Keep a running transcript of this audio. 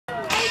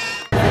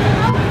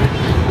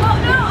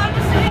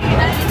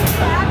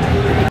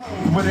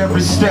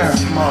every step.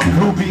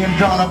 Ruby and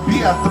Donna be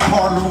at the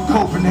parlor in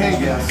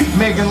Copenhagen.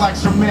 Megan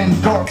likes her men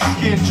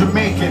dark-skinned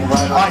Jamaican.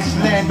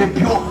 Icelandic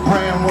York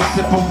brand, we'll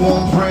sip a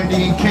warm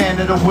brandy in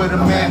Canada with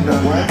Amanda.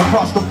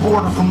 Across the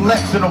border from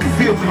Lex and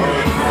Ophelia.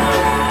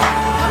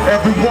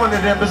 Every one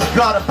of them has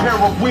got a pair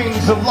of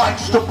wings and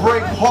likes to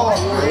break hearts.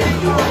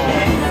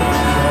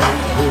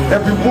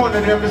 Every one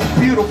of them is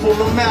beautiful,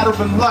 no matter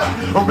in light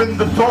or in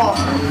the dark.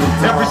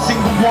 Every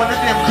single one of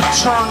them could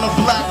turn a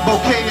black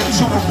bouquet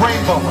into a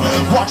rainbow.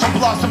 Watch them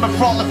blossom and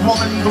frolic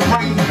while in the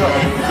rainbow.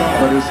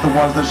 But it's the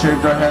ones that shave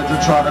their heads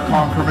and try to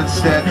conquer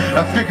instead.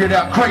 I figured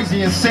out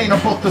crazy, insane,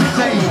 are both the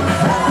same.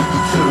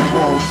 To the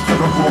wolves, to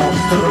the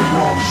wolves, to the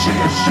wolves, she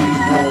and she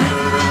wolf,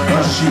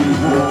 a she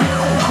wolf.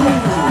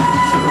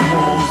 To the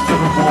wolves, to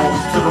the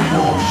wolves, to the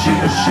wolves, she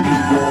and she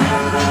wolf,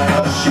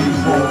 a she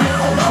wolf.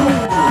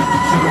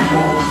 To the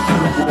wolves, to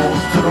the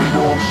wolves, to the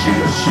wolves, she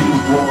a she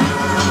wolf,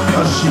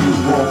 a she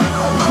wolf.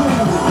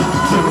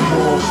 To the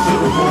wolves, to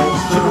the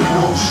wolves, to the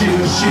wolves, she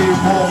a she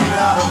wolf.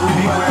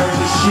 Beware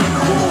the she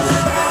wolf.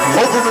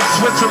 Over in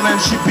Switzerland,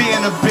 she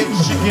being a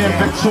bitch again.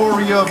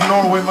 Victoria of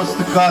Norway must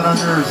have got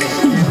under her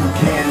skin.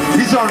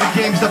 These are the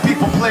games that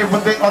people play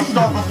when they are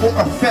starving for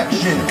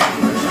affection.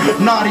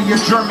 Nadia,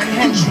 German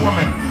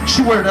henchwoman,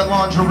 she wear that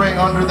lingerie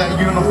under that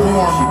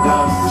uniform.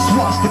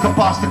 Swastika,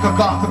 Bostica,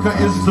 Gothica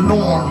is the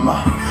norm.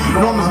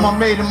 Norm is my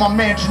maid in my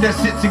mansion that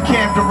sits in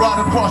Camden, right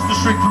across the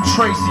street from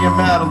Tracy and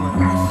Madeline.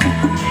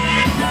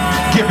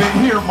 Give it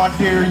here, my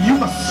dear, you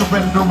must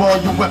surrender all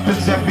your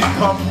weapons and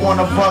become one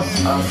of us.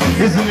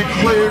 Isn't it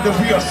clear that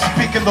we are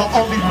speaking the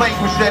only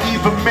language that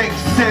even makes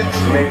sense?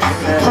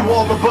 To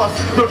all of us,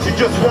 don't you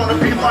just want to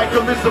be like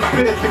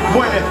Elizabeth and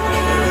Gwyneth?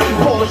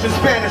 Polish and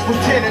Spanish,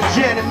 Lieutenant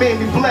Janet,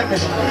 Mamie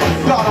Blemish,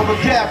 daughter of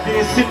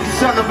Daphne and City,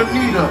 son of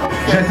Anita.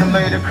 Jensen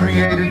later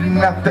created, and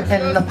at the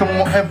end nothing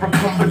will ever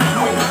come between.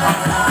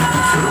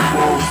 To the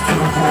wolves, to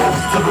the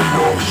wolves, to the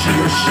wolves, she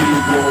a she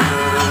wolf,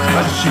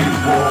 a she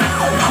wolf.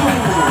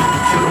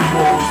 To the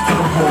wolves, to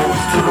the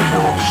wolves, to the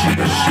wolves, she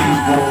a she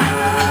wolf,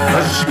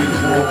 a she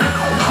wolf.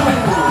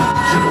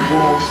 To the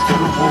wolves, to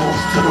the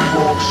wolves, to the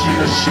wolves, she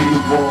a she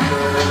wolf,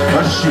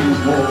 a she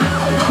wolf.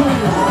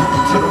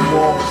 To the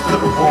wolves, to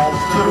the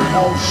wolves, to the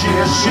wolves, she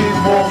a she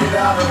wolf.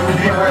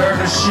 Beware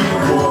the she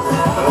wolf.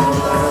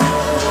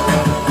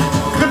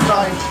 Good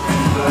night.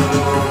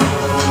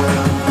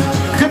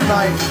 Good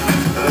night.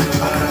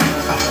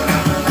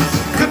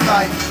 Good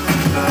night.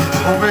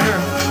 Over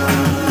here.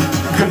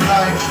 Good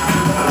night.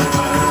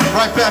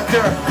 Right back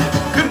there.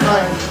 Good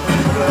night.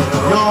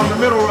 Y'all in the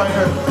middle right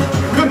here.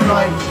 Good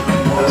night.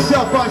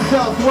 South by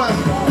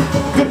Southwest.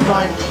 Good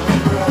night.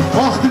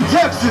 Austin,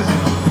 Texas.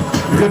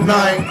 Good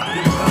night.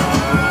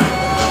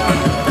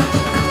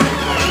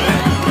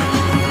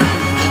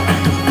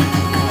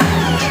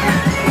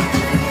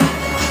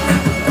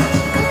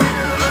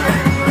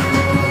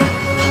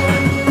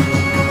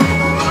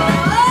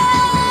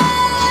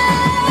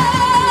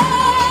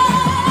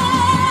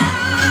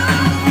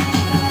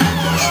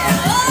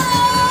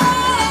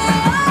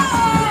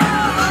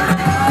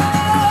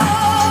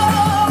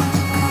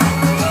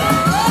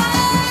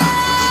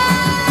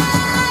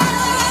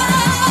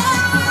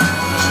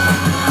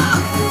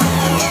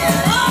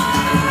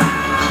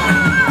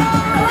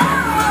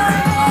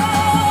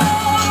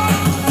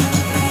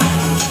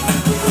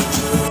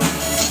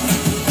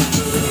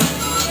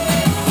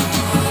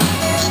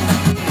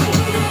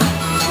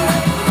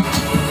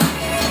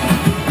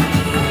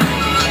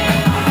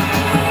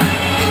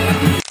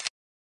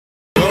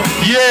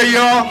 Yeah,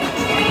 y'all.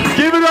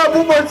 Give it up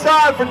one more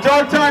time for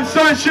Dark Time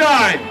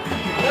Sunshine.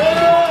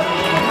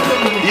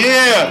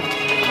 Yeah.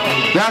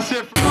 That's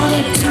it.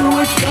 Gonna do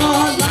with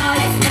your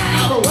life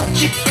now? What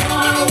you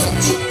gonna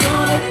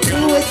do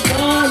with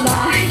your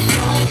life?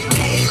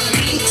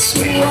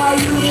 Who are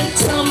you to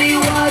tell me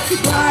what's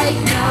right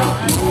now?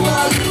 Who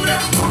are you?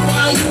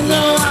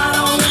 No, I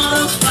don't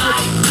wanna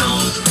fight.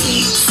 Don't be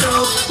so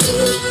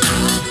good.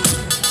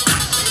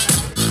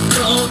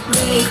 Don't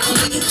make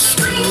me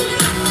scream.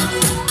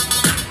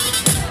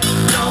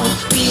 Don't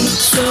be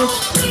so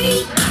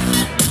free.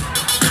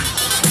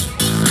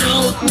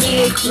 Don't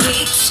make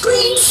me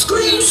scream,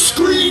 scream,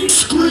 scream,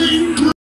 scream.